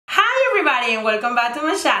everybody and welcome back to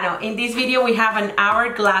my channel. In this video we have an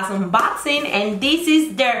Hourglass unboxing and this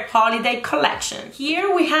is their holiday collection.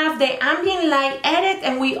 Here we have the Ambient Light Edit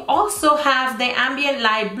and we also have the Ambient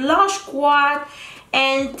Light Blush Quad.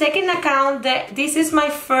 And taking account that this is my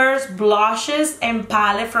first blushes and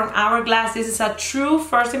palette from Hourglass, this is a true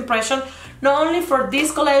first impression, not only for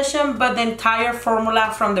this collection but the entire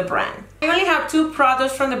formula from the brand. I only have two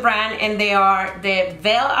products from the brand and they are the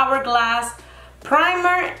Veil Hourglass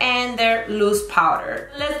primer and their loose powder.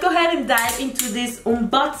 Let's go ahead and dive into this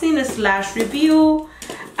unboxing slash review.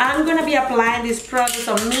 I'm gonna be applying this product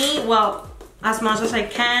on me, well, as much as I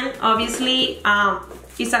can. Obviously,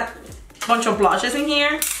 it's a bunch of blushes in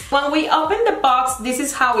here. When we open the box, this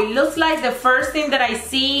is how it looks like. The first thing that I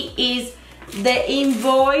see is the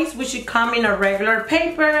invoice, which should come in a regular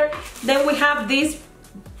paper. Then we have this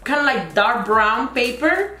kind of like dark brown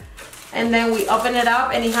paper. And then we open it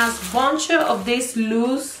up and it has a bunch of these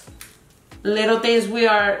loose little things. We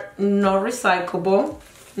are not recyclable,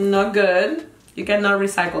 not good. You cannot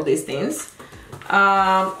recycle these things.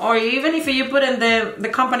 Or even if you put in the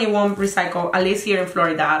company won't recycle, at least here in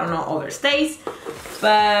Florida. I don't know other states.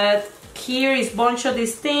 But here is a bunch of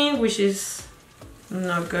these things, which is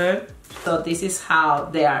not good. So this is how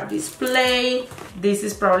they are displayed. This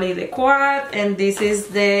is probably the quad and this is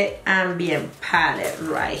the Ambient palette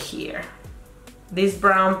right here. This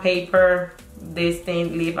brown paper, this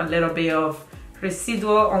thing leave a little bit of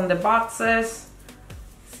residual on the boxes.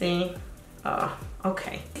 See?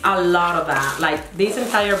 Okay. A lot of that. Like this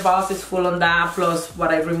entire box is full on that, plus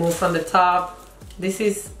what I removed from the top. This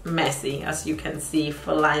is messy, as you can see,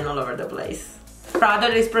 flying all over the place.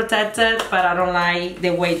 Product is protected, but I don't like the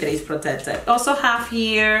way that it's protected. Also have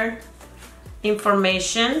here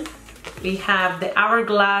information. We have the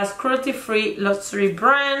Hourglass cruelty-free luxury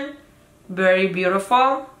brand, very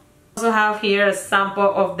beautiful. Also have here a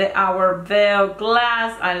sample of the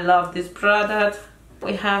Hourglass. I love this product.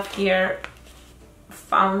 We have here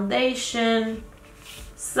foundation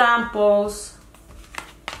samples.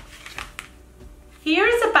 Here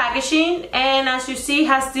is the packaging, and as you see,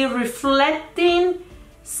 has the reflecting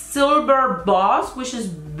silver boss, which is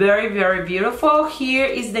very, very beautiful. Here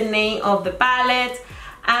is the name of the palette,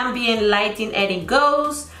 Ambient Lighting Edit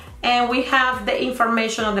Goes, and we have the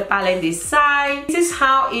information on the palette this side. This is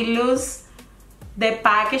how it looks, the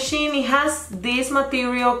packaging. It has this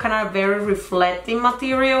material, kind of very reflecting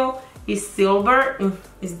material. It's silver,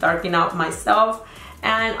 it's darkening out myself.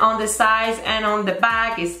 And on the sides and on the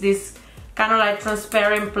back is this kind of like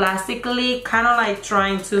transparent plastically, kind of like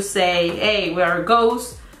trying to say, hey, we are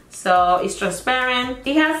ghosts. So it's transparent.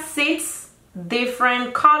 It has 6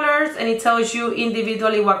 different colors and it tells you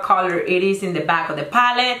individually what color it is in the back of the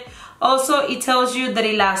palette. Also, it tells you that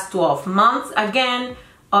it lasts 12 months. Again,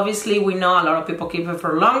 obviously we know a lot of people keep it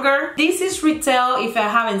for longer. This is retail, if I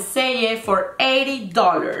haven't said it, for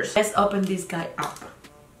 $80. Let's open this guy up.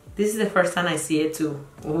 This is the first time I see it too.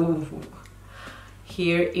 Ooh.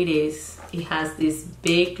 Here it is. It has this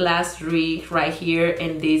big glass rig right here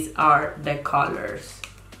and these are the colors.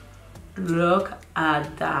 Look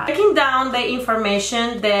at that. Breaking down the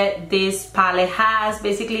information that this palette has,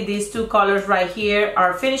 basically these 2 colors right here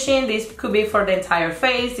are finishing. This could be for the entire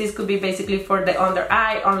face. This could be basically for the under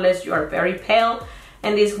eye unless you are very pale.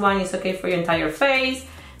 And this one is okay for your entire face.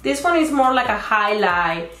 This one is more like a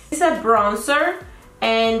highlight. It's a bronzer.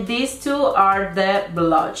 And these 2 are the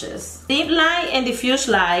blushes. Deep light and diffuse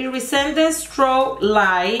light, iridescent strobe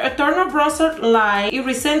light, eternal bronzer light,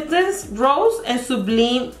 iridescent rose, and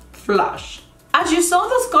sublime flush. As you saw,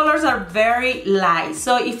 those colors are very light.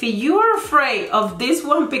 So if you are afraid of this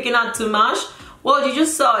one picking up too much, well, you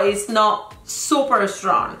just saw it's not super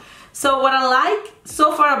strong. So what I like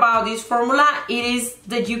so far about this formula, it is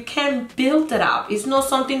that you can build it up. It's not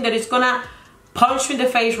something that is gonna punch you in the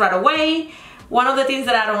face right away. One of the things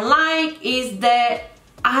that I don't like is that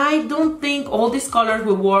I don't think all these colors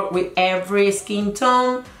will work with every skin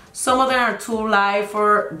tone. Some of them are too light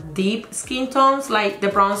for deep skin tones, like the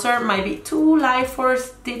bronzer might be too light for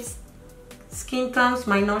deep skin tones,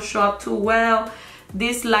 might not show up too well.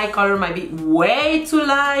 This light color might be way too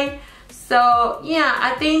light. So yeah,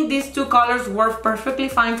 I think these 2 colors work perfectly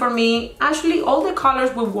fine for me. Actually, all the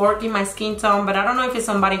colors will work in my skin tone, but I don't know if it's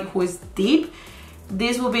somebody who is deep.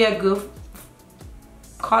 This will be a good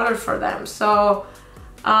color for them. So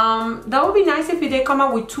that would be nice if they come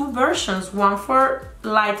out with 2 versions, one for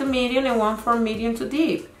light to medium and one for medium to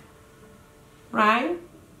deep, right?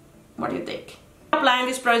 What do you think? Applying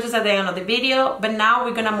these products at the end of the video, but now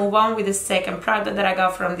we're gonna move on with the second product that I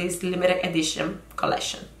got from this limited edition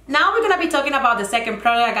collection. Now we're gonna be talking about the second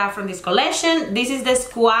product I got from this collection. This is the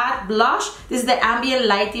Squad blush. This is the Ambient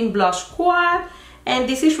Lighting Blush Quad, and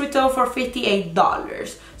this is retail for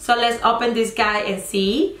 $58. So let's open this guy and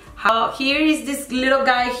see how. Here is this little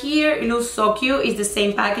guy here. It looks so cute. It's the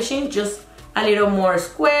same packaging, just a little more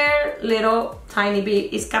square, little tiny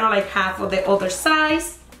bit. It's kind of like half of the other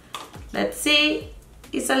size. Let's see.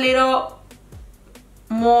 It's a little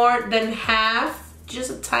more than half,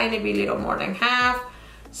 just a tiny bit little more than half.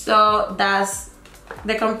 So that's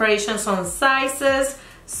the comparisons on sizes.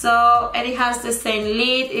 So, and it has the same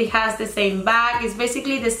lid, it has the same bag, it's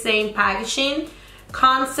basically the same packaging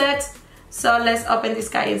concept. So let's open this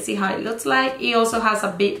guy and see how it looks like. It also has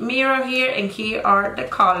a big mirror here, and here are the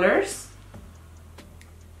colors.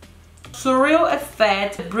 Surreal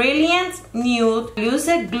Effect, Brilliant Nude,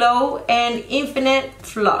 Lucid Glow, and Infinite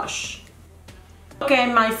Flush. Okay,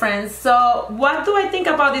 my friends, so what do I think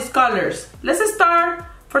about these colors? Let's start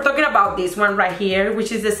for talking about this one right here,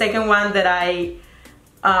 which is the second one that I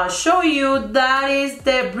show you. That is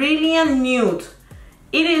the Brilliant Nude.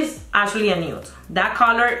 It is actually a nude. That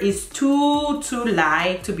color is too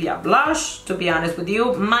light to be a blush, to be honest with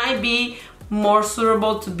you. Might be more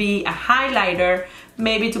suitable to be a highlighter,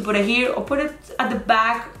 maybe to put it here or put it at the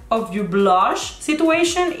back of your blush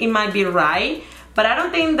situation. It might be right, but I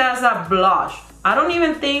don't think that's a blush. I don't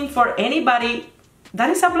even think for anybody that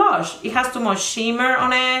is a blush. It has too much shimmer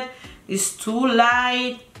on it. It's too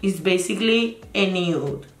light. It's basically a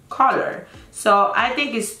nude color. So I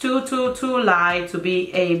think it's too light to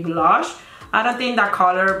be a blush. I don't think that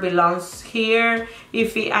color belongs here.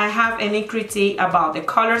 If I have any critique about the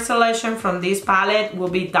color selection from this palette, will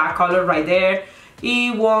be that color right there.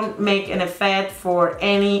 It won't make an effect for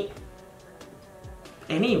anyone.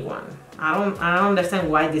 I don't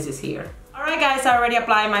understand why this is here. Alright guys, I already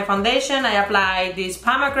applied my foundation. I applied this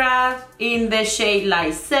Pomegranate in the shade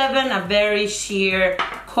Light 7, a very sheer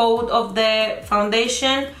coat of the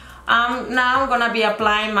foundation. Now I'm gonna be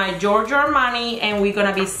applying my Giorgio Armani, and we're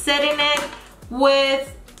gonna be setting it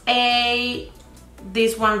with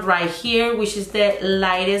this one right here, which is the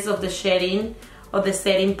lightest of the shading of the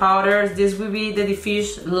setting powders. This will be the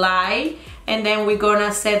Diffuse Light, and then we're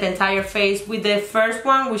gonna set the entire face with the first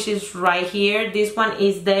one, which is right here. This one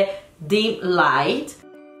is the Dim Light.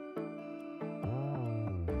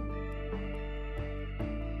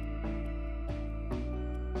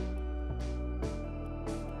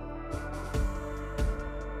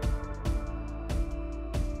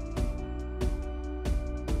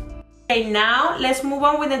 Okay, now let's move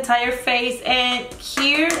on with the entire face, and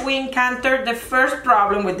here we encountered the first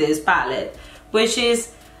problem with this palette, which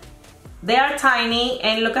is they are tiny,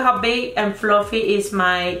 and look at how big and fluffy is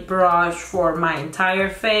my brush for my entire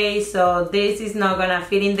face. So this is not gonna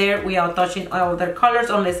fit in there without touching other colors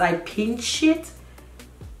unless I pinch it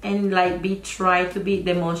and like try to be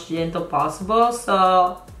the most gentle possible.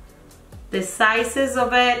 So the sizes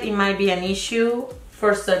of it might be an issue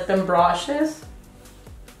for certain brushes.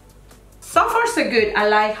 So far so good. I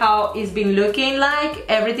like how it's been looking like.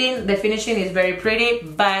 Everything, the finishing is very pretty,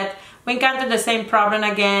 but we encountered the same problem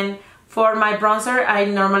again. For my bronzer, I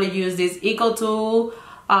normally use this Eco Tool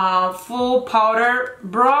full powder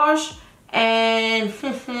brush, and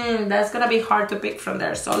that's gonna be hard to pick from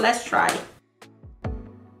there, so let's try.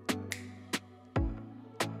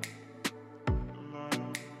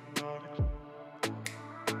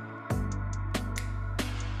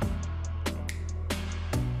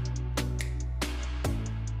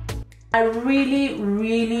 I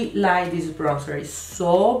really like this bronzer. It's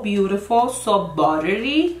so beautiful, so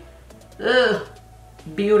buttery. Ugh,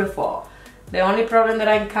 beautiful. The only problem that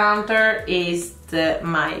I encounter is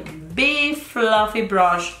my big fluffy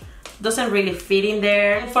brush doesn't really fit in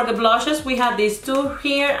there. And for the blushes, we have these two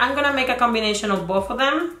here. I'm gonna make a combination of both of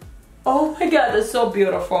them. Oh my god, that's so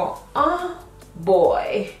beautiful. Oh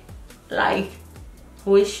boy, like,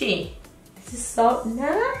 who is she? This is so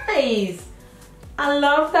nice. I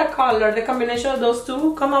love that color. The combination of those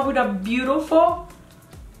two come up with a beautiful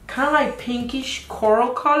kind of like pinkish coral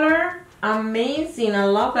color. Amazing. I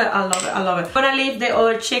love it. I love it. I love it. I'm gonna leave the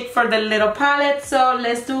other cheek for the little palette, so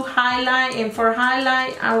let's do highlight. And for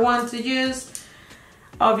highlight, I want to use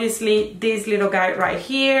obviously this little guy right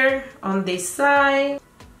here on this side.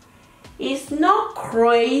 It's not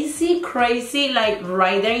crazy like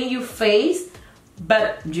right there in your face,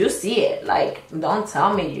 but you see it. Like, don't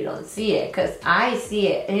tell me you don't see it, because I see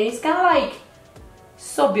it, and it's kind of like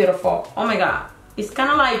so beautiful. Oh my god, it's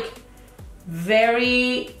kind of like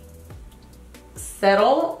very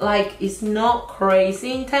subtle, like it's not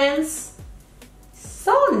crazy intense.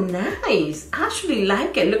 So nice. I actually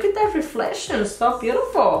like it. Look at that reflection, so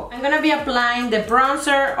beautiful. I'm gonna be applying the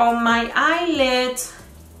bronzer on my eyelid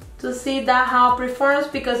to see that how it performs,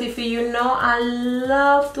 because if you know, I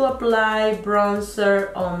love to apply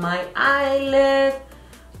bronzer on my eyelid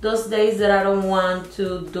those days that I don't want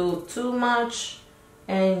to do too much.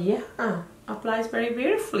 And yeah, applies very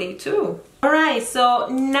beautifully too. Alright, so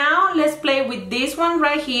now let's play with this one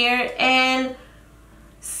right here. And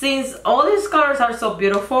since all these colors are so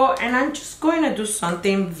beautiful, and I'm just going to do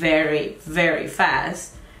something very, very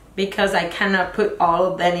fast because I cannot put all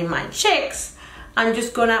of them in my cheeks. I'm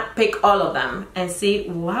just gonna pick all of them and see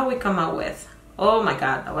what we come out with. Oh my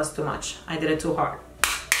god, that was too much. I did it too hard.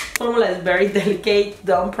 Formula is very delicate,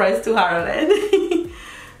 don't press too hard on it.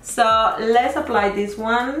 So let's apply this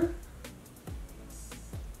one.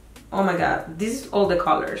 Oh my god, this is all the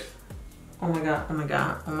colors. Oh my god, oh my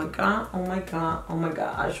god, oh my god, oh my god, oh my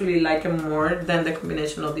god. I actually like it more than the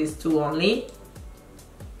combination of these two only.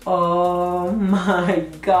 Oh my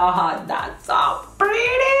god, that's so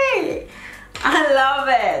pretty. I love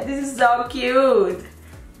it. This is so cute.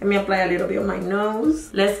 Let me apply a little bit on my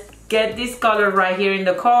nose. Let's get this color right here in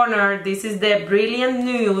the corner. This is the Brilliant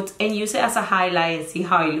Nude, and use it as a highlight and see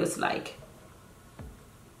how it looks like.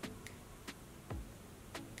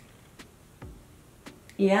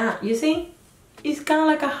 Yeah, you see? It's kind of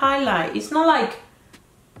like a highlight. It's not like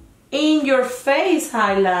in your face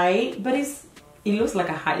highlight, but it looks like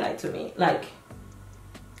a highlight to me. Like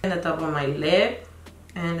in the top of my lip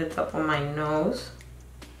and the top of my nose.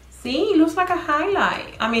 See, it looks like a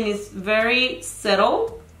highlight. I mean, it's very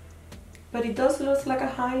subtle, but it does look like a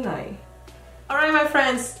highlight. Alright my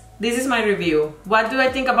friends, this is my review. What do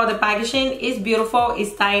I think about the packaging? It's beautiful,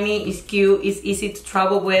 it's tiny, it's cute, it's easy to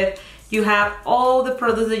travel with. You have all the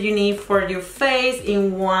products that you need for your face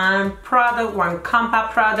in one product, one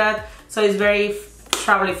compact product. So it's very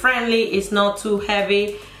travel friendly, it's not too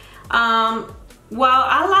heavy. Well,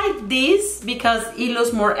 I like this because it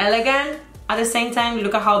looks more elegant. At the same time,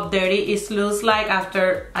 look at how dirty it looks like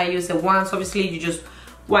after I use it once. Obviously, you just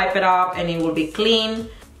wipe it off and it will be clean.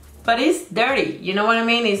 But it's dirty, you know what I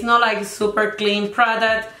mean? It's not like a super clean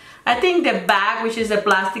product. I think the bag, which is the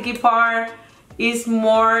plasticky part, is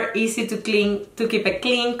more easy to clean, to keep it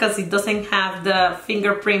clean because it doesn't have the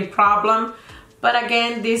fingerprint problem. But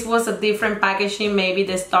again, this was a different packaging. Maybe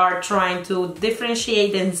they start trying to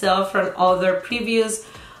differentiate themselves from other previous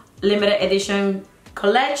limited edition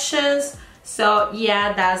collections. So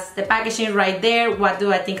yeah, that's the packaging right there. What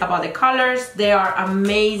do I think about the colors? They are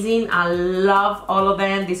amazing. I love all of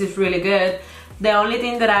them. This is really good. The only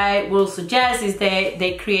thing that I will suggest is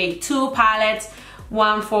they create two palettes,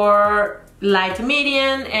 one for light to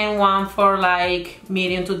medium and one for like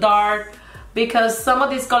medium to dark, because some of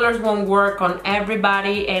these colors won't work on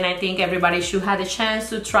everybody, and I think everybody should have the chance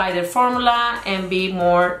to try their formula and be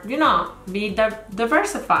more, you know, be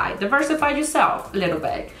diversify yourself a little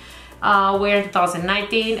bit. We're in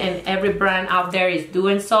 2019 and every brand out there is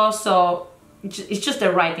doing so it's just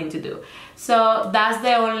the right thing to do. So that's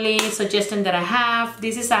the only suggestion that I have.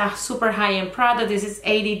 This is a super high-end product. This is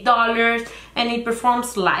 $80 and it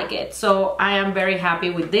performs like it. So I am very happy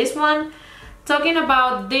with this one. Talking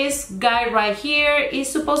about this guy right here,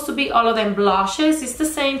 is supposed to be all of them blushes. It's the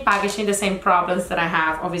same packaging, the same problems that I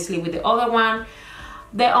have obviously with the other one.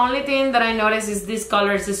 The only thing that I noticed is this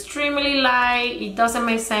color is extremely light. It doesn't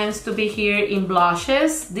make sense to be here in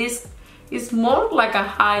blushes. This is more like a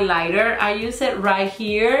highlighter. I use it right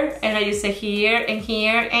here and I use it here,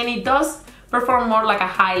 and it does perform more like a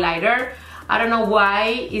highlighter. I don't know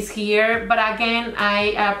why it's here, but again,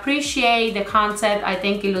 I appreciate the concept. I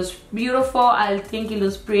think it looks beautiful. I think it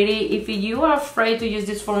looks pretty. If you are afraid to use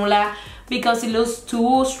this formula because it looks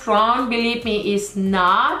too strong, believe me, it's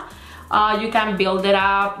not. You can build it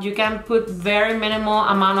up. You can put very minimal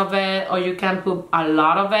amount of it, or you can put a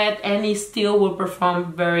lot of it, and it still will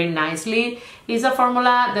perform very nicely. It's a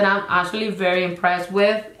formula that I'm actually very impressed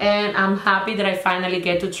with, and I'm happy that I finally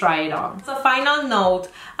get to try it on. So final note,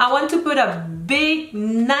 I want to put a big,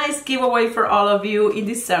 nice giveaway for all of you in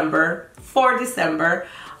December, for December.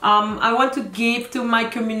 I want to give to my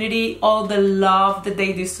community all the love that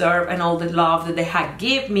they deserve and all the love that they have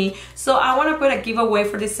given me. So I want to put a giveaway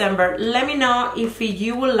for December. Let me know if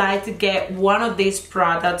you would like to get one of these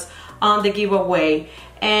products on the giveaway.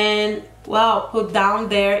 And well, put down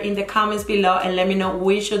there in the comments below and let me know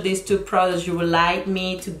which of these two products you would like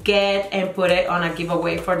me to get and put it on a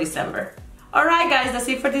giveaway for December. Alright guys, that's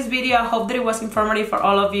it for this video. I hope that it was informative for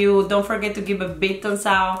all of you. Don't forget to give a big thumbs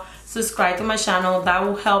up. Subscribe to my channel. That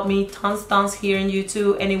will help me tons here on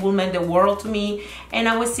YouTube, and it will mean the world to me. And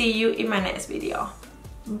I will see you in my next video.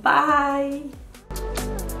 Bye!